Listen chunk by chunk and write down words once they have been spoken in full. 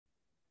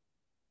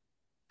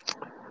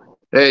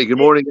Hey, good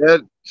Hey, morning,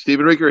 Ed.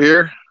 Stephen Rieker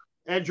here.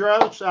 Ed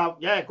Rhodes.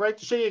 Yeah, great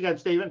to see you again,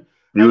 Stephen.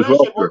 Hey, You as well,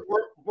 listen, we're, sir.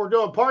 we're, we're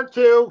doing part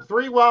two,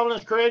 three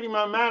wellness, creating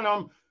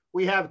momentum.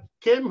 We have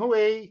Kim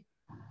Hui,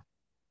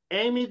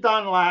 Amy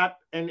Dunlap,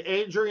 and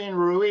Adrian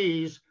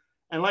Ruiz.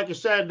 And like I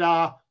said,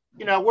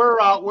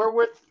 we're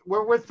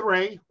with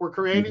three. We're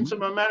creating Mhm. some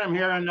momentum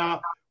here, and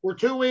we're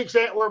 2 weeks.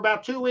 We're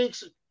about 2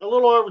 weeks, a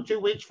little over 2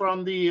 weeks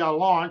from the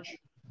launch.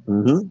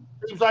 Mhm.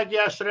 Seems like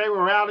yesterday we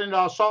were out in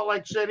Salt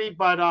Lake City,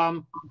 but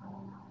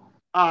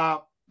uh,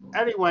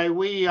 anyway,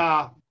 we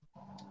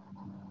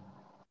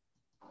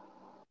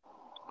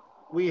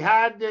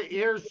had the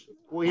here's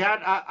we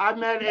had I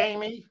met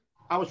Amy.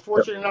 I was Yep.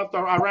 fortunate enough to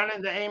I ran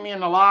into Amy in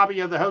the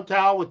lobby of the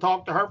hotel. We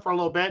talked to her for a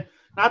little bit.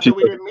 Not She- that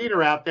we didn't meet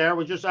her out there.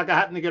 We just I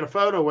happened to get a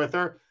photo with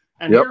her.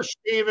 And Yep. here's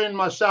Steven,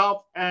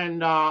 myself,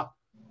 and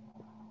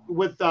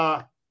with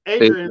Hey,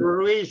 Adrian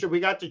Ruiz. We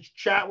got to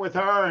chat with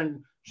her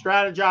and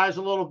strategize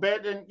a little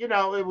bit. And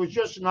it was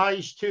just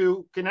nice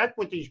to connect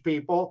with these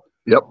people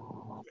Yep.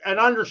 and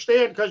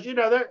understand because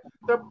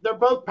they're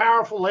both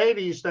powerful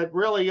ladies that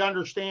really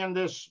understand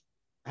this,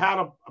 how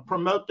to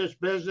promote this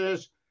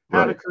business,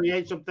 how to Right.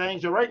 create some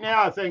things. And right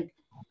now, I think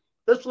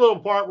this little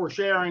part we're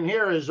sharing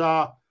here is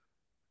a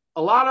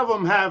lot of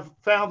them have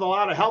found a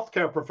lot of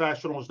healthcare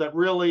professionals that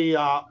really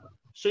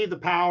see the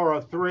power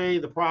of three,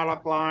 the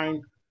product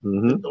line, the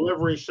Mhm.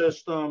 delivery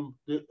system,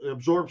 the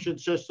absorption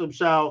system.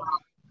 So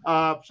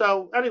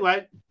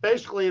anyway,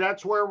 basically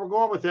that's where we're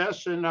going with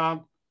this. And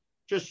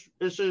just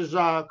this is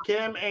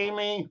Kim,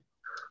 Amy,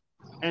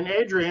 and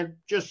Adrian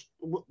just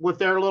with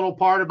their little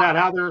part about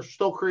how they're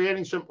still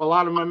creating a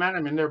lot of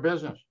momentum in their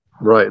business.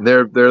 Right. And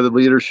they're the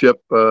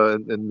leadership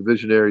and the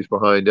visionaries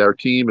behind our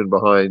team and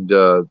behind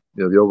the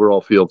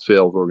overall field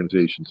sales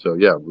organization. So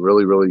yeah,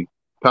 really, really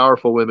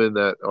powerful women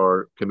that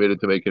are committed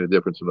to making a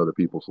difference in other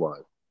people's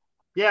lives.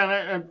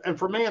 Yeah, and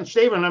for me and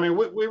Stephen, I mean,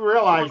 we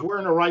realize we're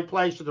in the right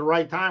place at the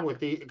right time with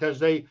because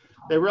they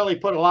really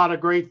put a lot of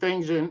great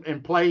things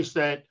in place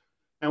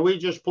and we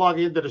just plug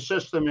into the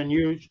system and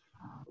use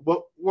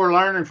what we're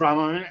learning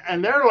from them,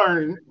 and they're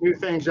learning new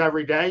things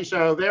every day,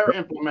 so they're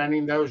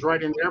implementing those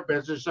right in their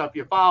business. So if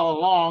you follow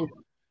along,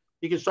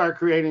 you can start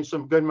creating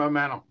some good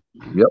momentum.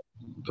 Yep.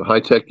 It's a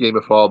high tech game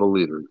of follow the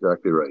leader.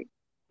 Exactly right.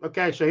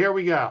 Okay, so here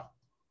we go.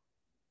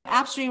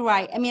 Absolutely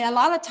right. I mean, a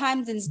lot of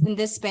times in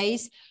this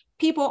space,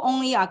 people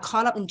only are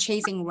caught up in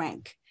chasing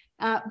rank.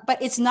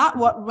 But it's not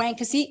what rank,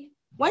 because see,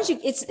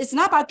 it's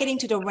not about getting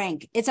to the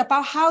rank. It's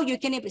about how you're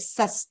going to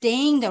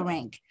sustain the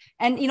rank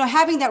and,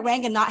 having that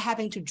rank and not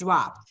having to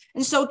drop.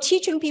 And so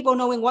teaching people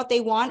knowing what they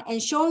want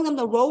and showing them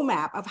the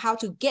roadmap of how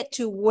to get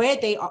to where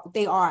they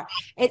are.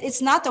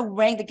 It's not the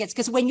rank that gets,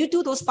 because when you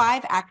do those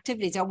 5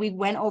 activities that we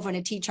went over in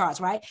the T charts,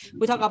 right?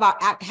 We talk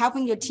about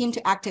helping your team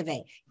to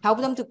activate, help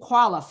them to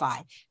qualify,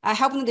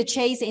 helping them to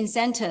chase the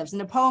incentives and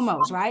the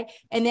promos, right?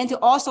 And then to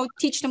also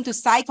teach them to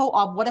cycle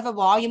of whatever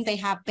volume they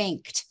have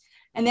banked.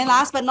 And then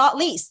last but not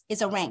least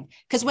is a rank.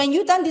 Because when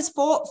you've done these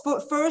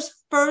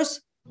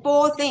first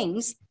 4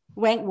 things,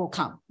 rank will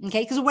come.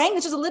 Okay. Because rank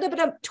is just a little bit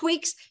of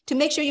tweaks to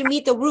make sure you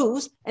meet the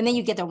rules, and then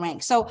you get the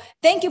rank. So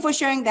thank you for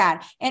sharing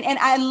that. And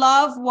I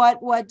love what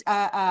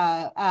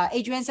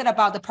Adrian said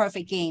about the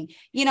perfect game.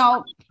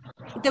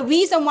 The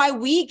reason why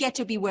we get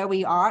to be where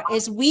we are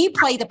is we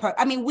play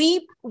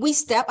we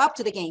step up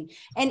to the game.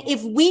 And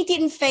if we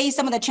didn't face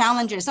some of the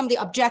challenges, some of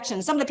the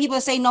objections, some of the people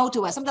that say no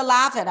to us, some of the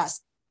laugh at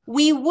us,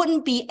 we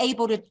wouldn't be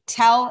able to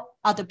tell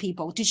other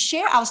people, to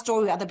share our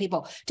story with other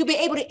people, to be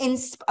able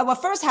to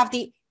first have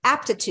the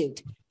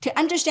aptitude to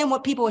understand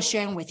what people are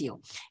sharing with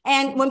you.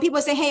 And when people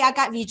say, hey, I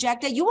got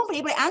rejected, you won't be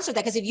able to answer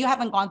that because if you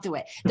haven't gone through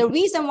it. The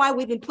reason why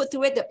we've been put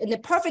through it in the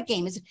perfect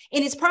game is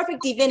in its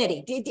perfect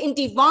divinity, in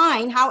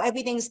divine, how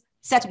everything's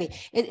said to be.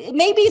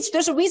 Maybe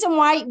there's a reason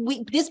why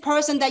this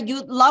person that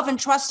you love and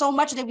trust so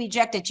much, they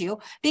rejected you,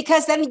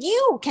 because then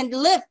you can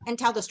live and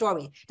tell the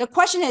story. The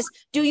question is,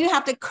 do you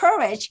have the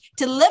courage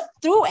to live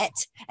through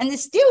it and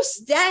still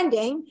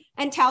standing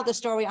and tell the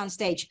story on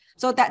stage?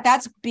 So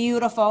that's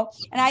beautiful.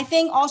 And I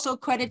think also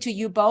credit to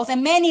you both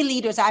and many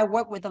leaders I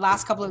worked with the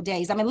last couple of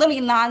days. I mean,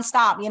 literally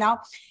nonstop, and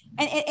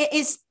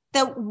it's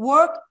the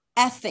work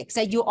ethics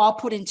that you all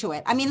put into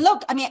it. I mean,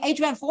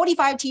 Adrian,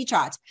 45 T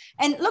charts.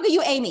 And look at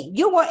you, Amy.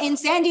 You were in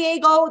San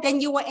Diego, then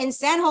you were in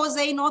San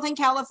Jose, Northern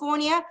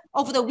California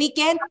over the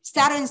weekend,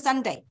 Saturday and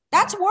Sunday.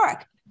 That's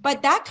work.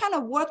 But that kind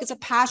of work is a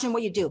passion,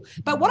 what you do.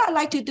 But what I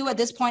like to do at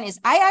this point is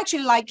I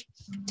actually like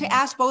to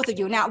ask both of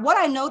you. Now, what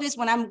I noticed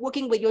when I'm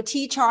working with your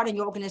T chart and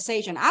your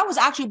organization, I was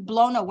actually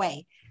blown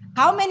away.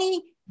 How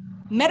many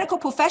medical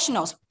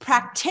professionals,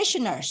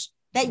 practitioners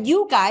that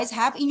you guys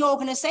have in your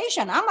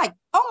organization? I'm like,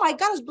 oh my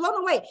God, I was blown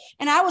away.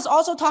 And I was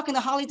also talking to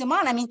Holly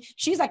Deman. I mean,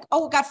 she's like,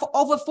 oh, got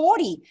over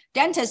 40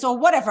 dentists or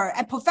whatever,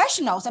 and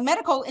professionals and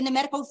in the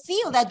medical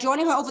field that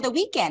joining her over the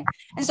weekend.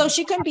 And so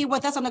she couldn't be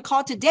with us on the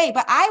call today,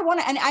 but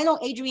and I know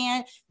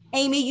Adrienne,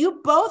 Amy, you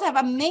both have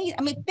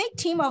big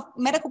team of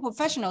medical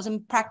professionals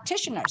and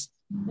practitioners.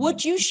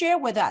 Would you share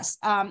with us,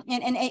 and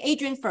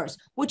Adrian first,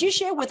 would you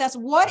share with us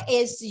what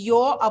is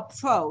your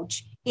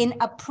approach in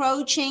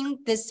approaching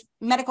this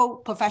medical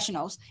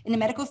professionals in the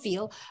medical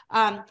field?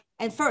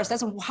 And first,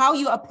 that's how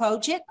you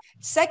approach it.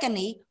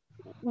 Secondly,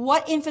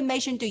 what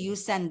information do you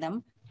send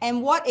them?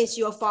 And what is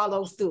your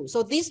follow through?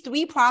 So these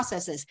three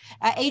processes.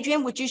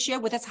 Adrian, would you share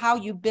with us how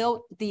you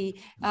built the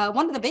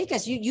one of the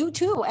biggest, you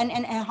too,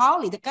 and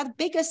Holly, the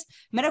biggest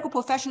medical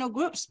professional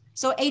groups.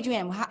 So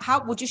Adrian,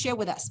 how would you share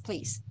with us,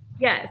 please?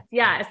 Yes,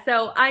 yeah.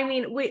 So I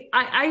mean,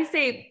 I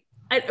say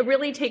it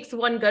really takes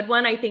one good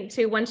one. I think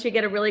too, once you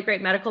get a really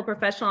great medical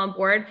professional on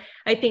board,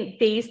 I think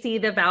they see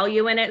the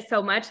value in it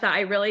so much that I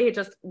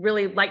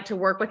really like to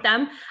work with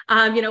them.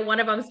 One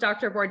of them is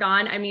Dr.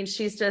 Bourdon. I mean,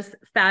 she's just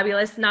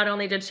fabulous. Not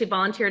only did she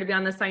volunteer to be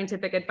on the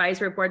scientific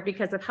advisory board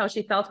because of how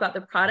she felt about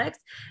the products,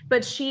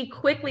 but she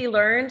quickly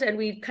learned, and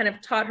we kind of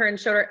taught her and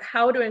showed her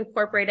how to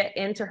incorporate it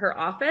into her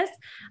office.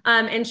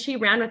 And she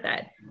ran with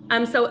it.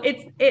 So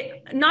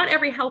not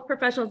every health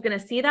professional is going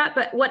to see that,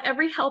 but what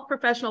every health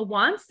professional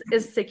wants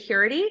is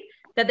security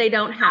that they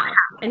don't have.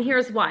 And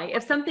here's why.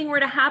 If something were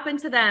to happen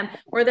to them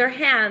or their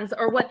hands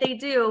or what they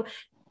do,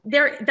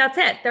 that's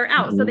it, they're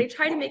out. So they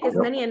try to make as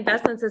many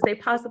investments as they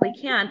possibly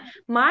can.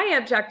 My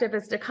objective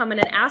is to come in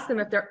and ask them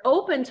if they're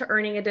open to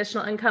earning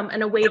additional income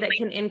in a way that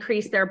can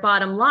increase their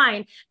bottom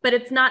line, but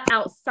it's not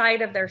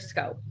outside of their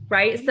scope,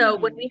 right? So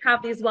when we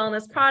have these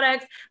wellness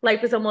products,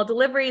 liposomal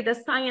delivery, the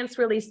science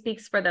really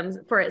speaks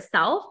for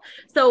itself.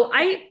 So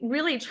I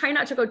really try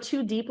not to go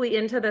too deeply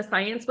into the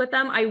science with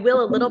them. I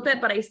will a little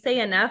bit, but I say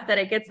enough that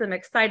it gets them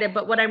excited.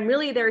 But what I'm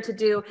really there to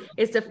do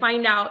is to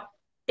find out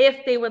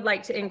if they would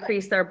like to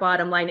increase their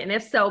bottom line, and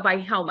if so, by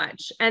how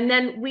much. And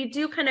then we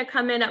do kind of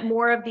come in at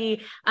more of the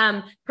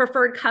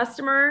preferred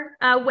customer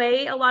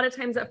way a lot of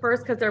times at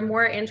first, because they're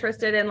more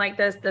interested in like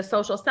the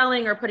social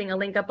selling or putting a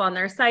link up on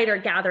their site or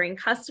gathering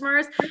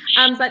customers.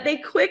 But they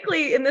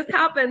quickly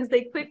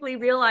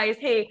realize,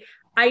 hey,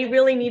 I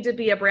really need to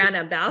be a brand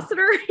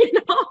ambassador,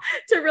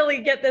 to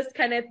really get this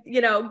kind of,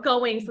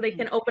 going so they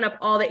can open up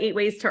all the 8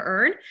 ways to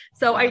earn.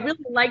 So I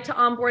really like to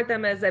onboard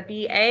them as a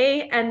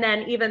BA and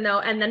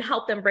then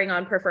help them bring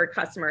on preferred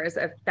customers,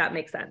 if that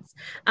makes sense.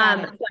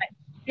 But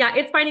yeah,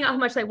 it's finding out how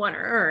much they want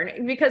to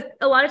earn, because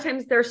a lot of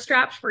times they're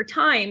strapped for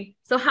time.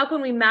 So how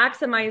can we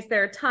maximize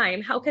their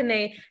time? How can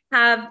they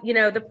have,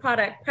 the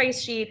product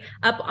price sheet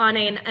up on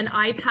an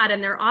iPad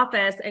in their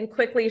office and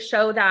quickly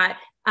show that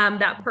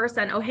that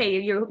person, oh, hey,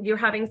 you're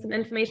having some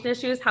information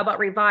issues. How about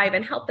Revive,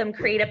 and help them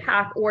create a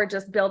pack or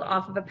just build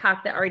off of a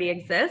pack that already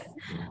exists.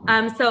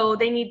 So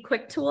they need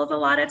quick tools a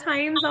lot of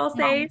times, I'll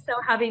say. So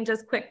having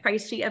just quick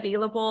price sheet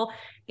available.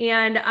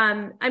 And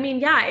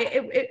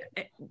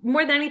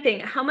more than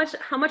anything, how much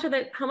do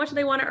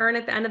they want to earn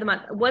at the end of the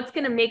month? What's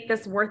going to make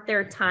this worth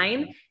their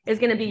time is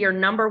going to be your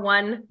number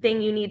one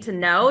thing you need to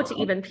know to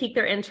even pique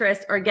their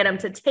interest or get them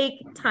to take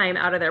time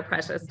out of their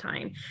precious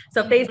time.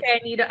 So if they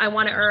say I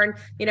want to earn,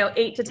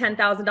 $8,000 to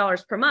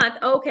 $10,000 per month.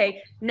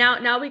 Okay,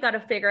 now we got to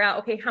figure out,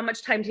 okay, how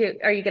much time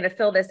are you going to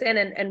fill this in,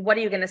 and what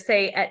are you going to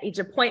say at each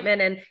appointment,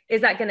 and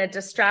is that going to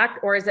distract,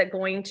 or is it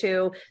going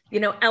to,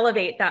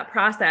 elevate that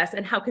process,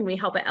 and how can we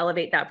help it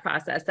elevate that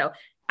process? So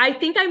I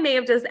think I may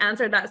have just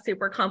answered that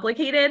super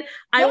complicated.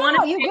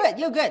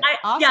 You're good.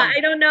 Awesome. Yeah, I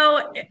don't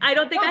know. I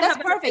don't think that's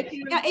perfect.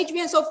 Yeah,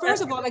 Adrian. So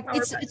first of all,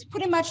 it's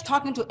pretty much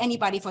talking to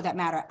anybody for that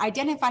matter,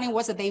 identifying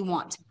what they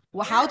want.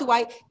 Well, how do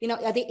I,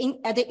 are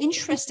they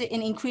interested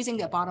in increasing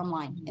their bottom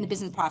line in the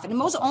business profit? And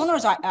most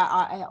owners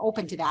are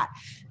open to that.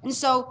 And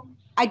so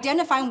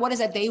identifying what is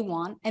that they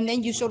want, and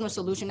then you show them a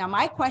solution. Now,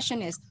 my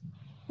question is,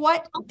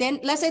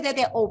 let's say that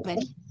they're open.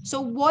 So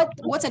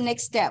what's the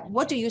next step?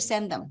 What do you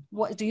send them?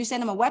 What do you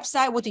send them, a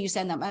website? What do you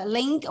send them, a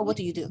link, or what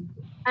do you do?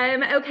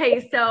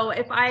 Okay. So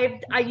if I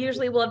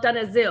usually will have done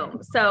a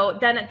Zoom. So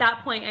then at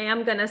that point, I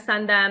am going to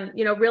send them,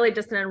 really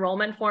just an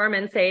enrollment form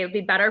and say, it'd be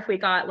better if we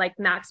got like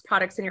max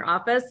products in your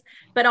office,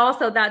 but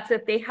also that's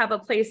if they have a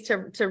place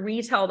to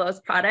retail those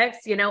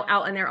products,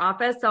 out in their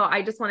office. So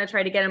I just want to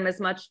try to get them as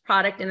much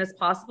product in as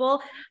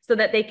possible so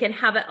that they can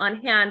have it on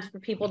hand for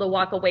people to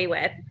walk away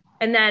with.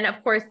 And then,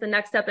 of course, the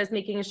next step is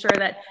making sure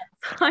that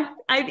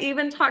I've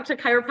even talked to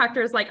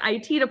chiropractors like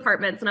IT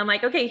departments, and I'm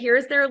like, okay,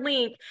 here's their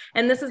link,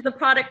 and this is the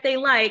product they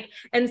like.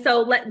 And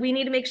so we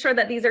need to make sure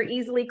that these are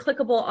easily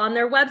clickable on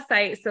their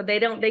website, so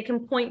they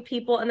can point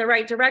people in the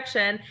right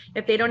direction.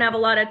 If they don't have a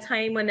lot of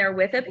time when they're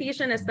with a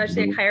patient,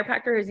 especially a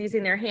chiropractor who's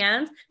using their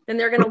hands, then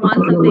they're going to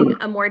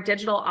want a more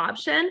digital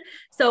option.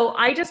 So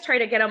I just try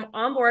to get them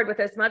on board with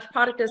as much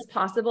product as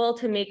possible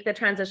to make the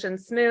transition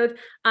smooth.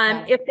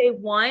 If they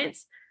want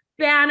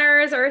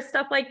banners or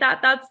stuff like that,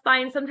 that's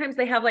fine. Sometimes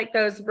they have like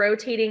those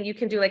rotating, you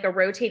can do like a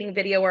rotating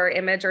video or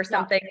image or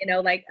something,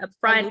 like up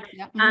front.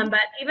 But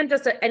even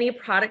just any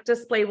product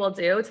display will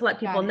do to let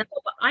people know.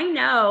 But I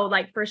know,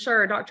 like for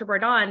sure, Dr.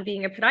 Bourdon,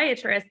 being a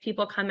podiatrist,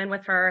 people come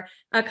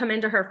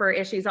into her for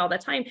issues all the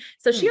time.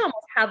 So she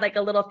almost had like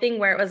a little thing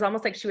where it was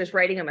almost like she was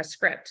writing them a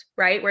script,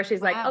 right? Where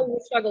she's like, oh, you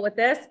struggle with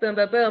this, boom,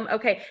 boom, boom.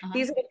 Okay,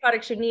 these are the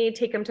products you need.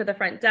 Take them to the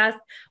front desk.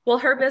 Well,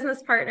 her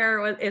business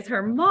partner is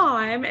her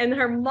mom, and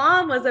her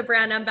mom was a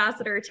brand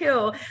ambassador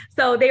too.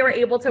 So they were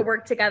able to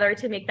work together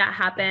to make that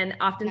happen.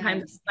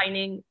 Oftentimes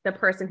finding the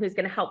person who's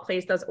going to help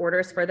place those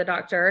orders for the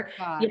doctor,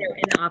 in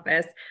the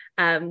office.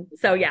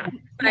 So yeah.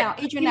 Now,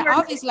 Adrienne,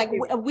 obviously, like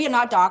we're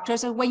not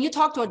doctors, and when you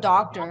talk to a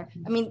doctor,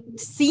 I mean,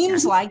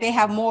 seems like they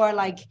have more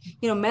like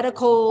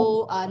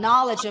medical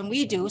knowledge than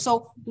we do.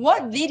 So,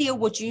 what video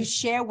would you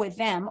share with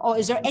them, or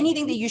is there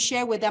anything that you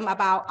share with them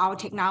about our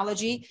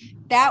technology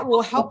that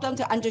will help them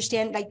to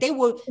understand, like they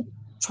will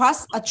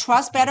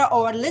trust better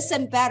or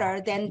listen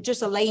better than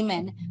just a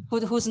layman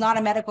who's not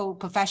a medical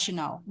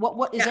professional?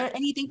 What is there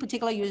anything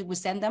particular you would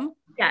send them?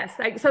 Yes.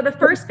 So the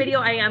first video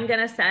I am going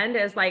to send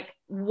is like,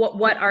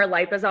 what are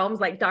liposomes,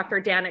 like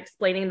Dr. Dan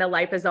explaining the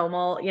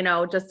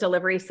liposomal, just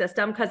delivery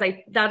system. Cause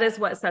that is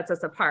what sets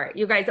us apart.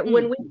 You guys,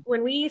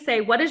 when we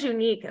say what is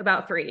unique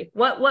about 3,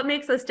 what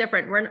makes us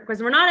different?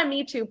 Because we're not a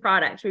Me Too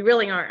product. We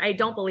really aren't. I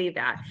don't believe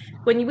that.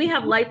 When we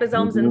have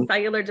liposomes and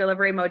cellular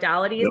delivery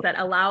modalities that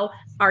allow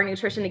our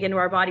nutrition to get into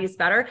our bodies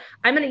better,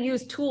 I'm going to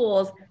use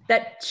tools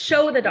that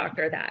show the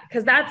doctor that,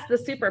 because that's the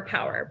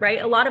superpower,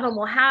 right? A lot of them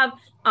will have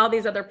all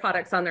these other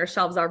products on their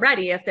shelves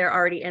already if they're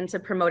already into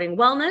promoting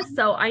wellness.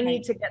 So I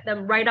need to get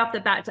them right off the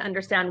bat to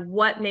understand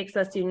what makes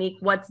us unique,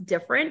 what's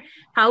different.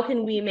 How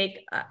can we make,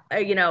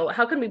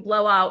 how can we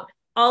blow out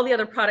all the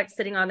other products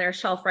sitting on their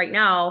shelf right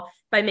now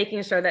by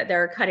making sure that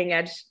they're cutting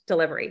edge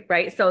delivery,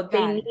 right? So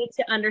they need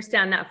to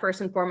understand that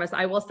first and foremost.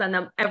 I will send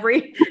them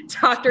every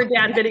Dr.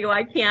 Dan video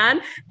I can,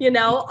 and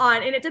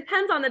it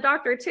depends on the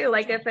doctor too.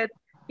 Like if it's,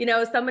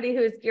 somebody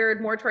who's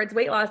geared more towards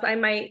weight loss, I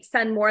might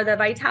send more the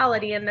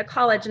Vitality and the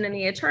Collagen and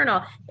the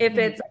Eternal. If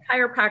it's a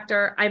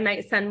chiropractor, I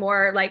might send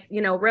more like,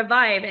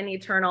 Revive and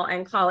Eternal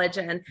and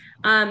Collagen.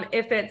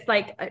 If it's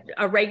like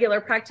a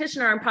regular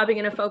practitioner, I'm probably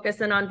going to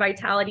focus in on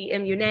Vitality,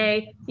 Immune,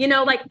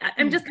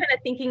 I'm just kind of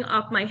thinking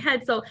off my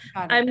head. So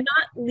I'm not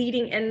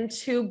leading in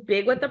too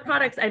big with the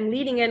products. I'm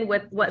leading in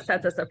with what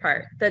sets us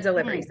apart, the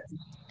delivery system.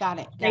 Got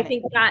it. I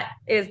think that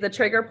is the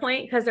trigger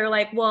point, because they're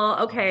like, well,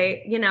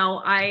 okay,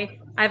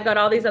 I've got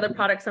all these other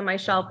products on my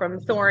shelf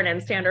from Thorne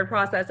and Standard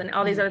Process and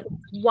all these other,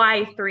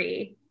 why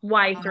 3?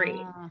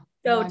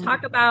 So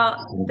talk about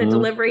the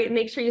delivery.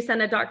 Make sure you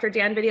send a Dr.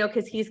 Dan video,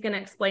 because he's going to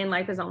explain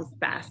liposomes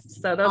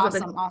best. So those are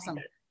the awesome.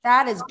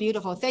 That is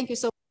beautiful. Thank you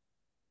so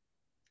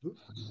much.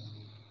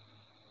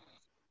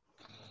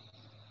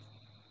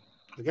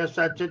 I guess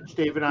that's it,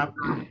 Stephen.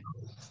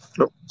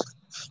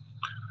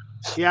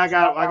 Yeah,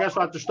 I guess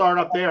I'll have to start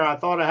up there. I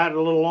thought I had it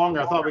a little longer.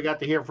 I thought we got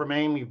to hear from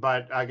Amy,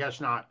 but I guess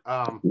not.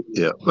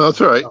 Yeah, no, that's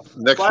all right.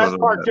 Next one.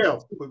 Part 2.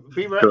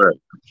 Be ready.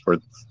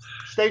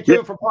 Stay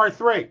tuned for part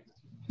 3.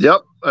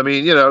 Yep. I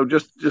mean,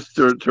 just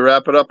to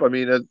wrap it up, I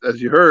mean, as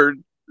you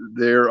heard,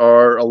 there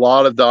are a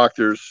lot of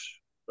doctors,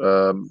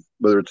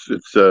 whether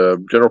it's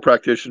general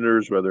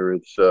practitioners, whether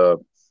it's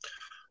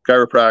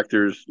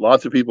chiropractors,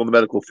 lots of people in the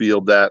medical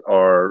field that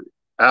are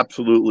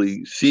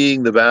absolutely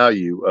seeing the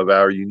value of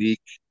our unique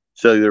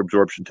cellular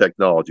absorption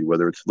technology,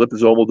 whether it's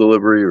liposomal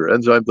delivery or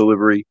enzyme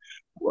delivery.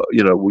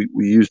 We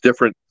use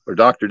different, or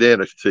Dr.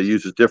 Dan, I should say,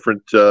 uses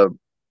different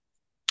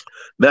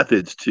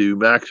methods to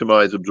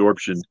maximize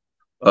absorption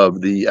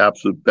of the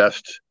absolute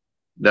best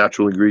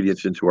natural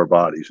ingredients into our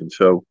bodies. And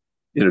so,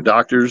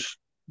 doctors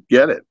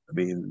get it. I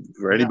mean,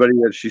 for anybody,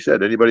 as she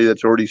said, anybody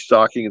that's already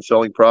stocking and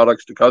selling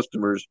products to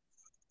customers,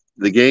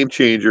 the game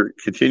changer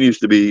continues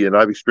to be, and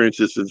I've experienced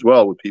this as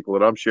well with people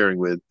that I'm sharing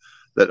with,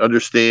 that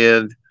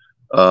understand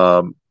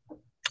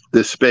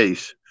this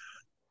space.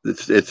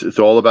 It's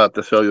all about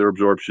the cellular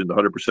absorption, the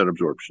 100%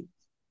 absorption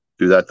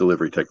through that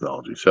delivery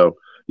technology. So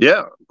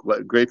yeah,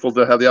 grateful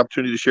to have the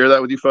opportunity to share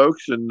that with you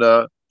folks, and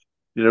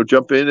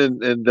jump in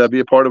and be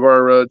a part of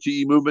our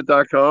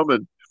gemovement.com,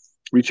 and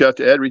reach out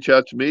to Ed, reach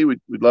out to me. We'd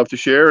love to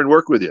share and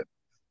work with you.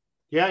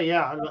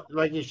 Yeah.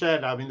 Like you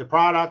said, I mean, the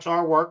products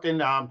are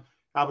working. I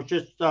was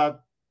just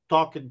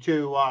talking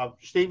to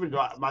Stephen.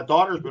 My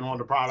daughter's been on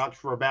the products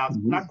for about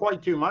not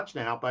quite 2 months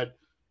now, but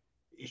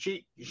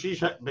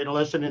she's been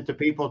listening to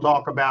people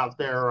talk about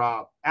their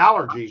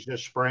allergies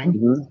this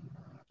spring,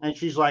 and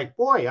she's like,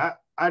 boy,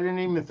 I didn't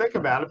even think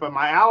about it, but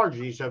my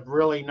allergies have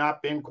really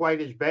not been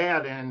quite as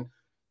bad. And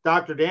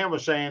Dr. Dan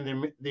was saying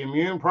the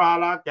immune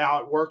product, how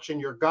it works in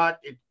your gut,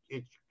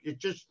 it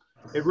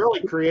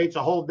really creates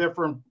a whole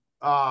different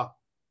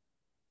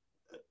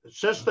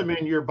system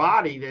in your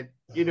body that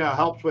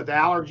helps with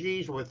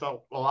allergies, with a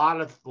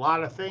lot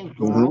of things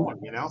going on.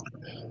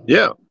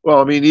 Yeah,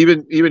 well, I mean,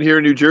 even here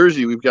in New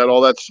Jersey, we've got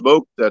all that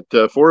smoke, that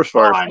forest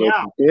fire smoke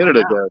from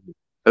Canada down.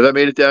 Has that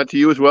made it down to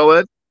you as well,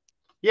 Ed?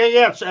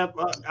 Yeah.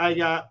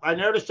 I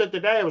noticed it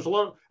today. It was a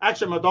little.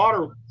 Actually, my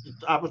daughter.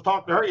 I was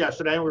talking to her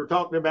yesterday, and we were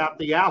talking about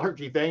the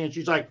allergy thing, and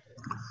she's like,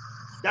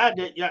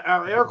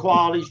 our air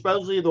quality is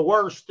supposedly the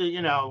worst,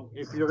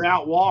 if you're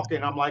out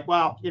walking. I'm like,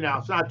 well,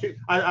 it's not too,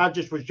 I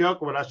just was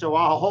joking with it. I said,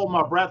 well, I'll hold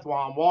my breath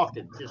while I'm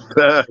walking.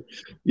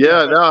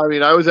 Yeah, no, I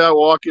mean, I was out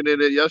walking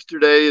in it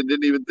yesterday and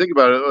didn't even think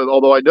about it.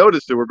 Although I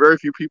noticed there were very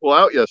few people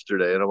out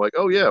yesterday, and I'm like,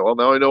 oh yeah, well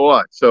now I know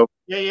why. So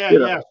yeah.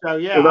 So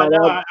we're I not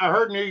know. out. I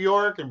heard New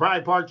York and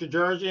probably parts of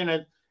Jersey,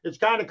 and it's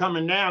kind of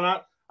coming down.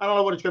 I don't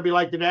know what it's going to be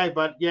like today,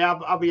 but yeah,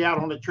 I'll be out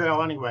on the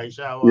trail anyway.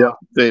 So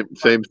Yeah,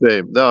 same.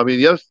 No, I mean,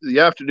 the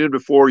afternoon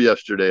before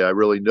yesterday, I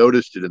really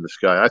noticed it in the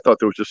sky. I thought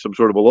there was just some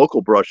sort of a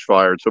local brush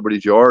fire in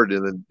somebody's yard,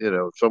 and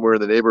then somewhere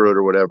in the neighborhood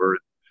or whatever.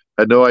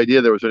 Had no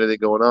idea there was anything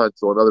going on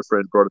until another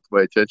friend brought it to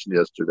my attention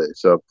yesterday.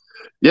 So,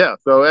 yeah.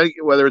 So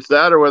whether it's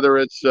that or whether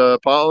it's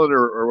pollen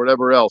or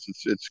whatever else,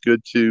 it's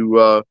good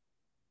to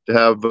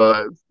have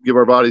give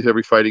our bodies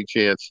every fighting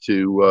chance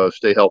to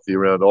stay healthy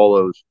around all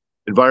those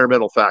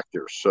environmental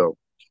factors. So,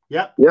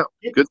 yep. Yeah,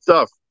 good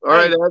stuff. All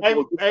right,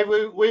 Ed.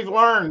 We've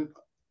learned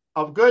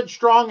a good,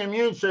 strong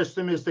immune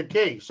system is the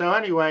key. So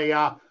anyway,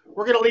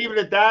 we're going to leave it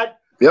at that.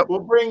 Yep. We'll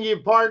bring you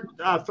part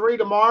 3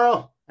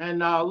 tomorrow, and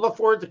look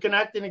forward to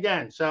connecting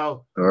again.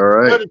 So all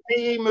right. Go to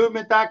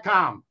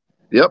pemovement.com.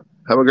 Yep.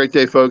 Have a great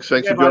day, folks.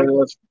 Thanks for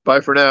joining us. Bye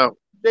for now.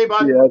 See you,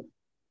 bud. See ya.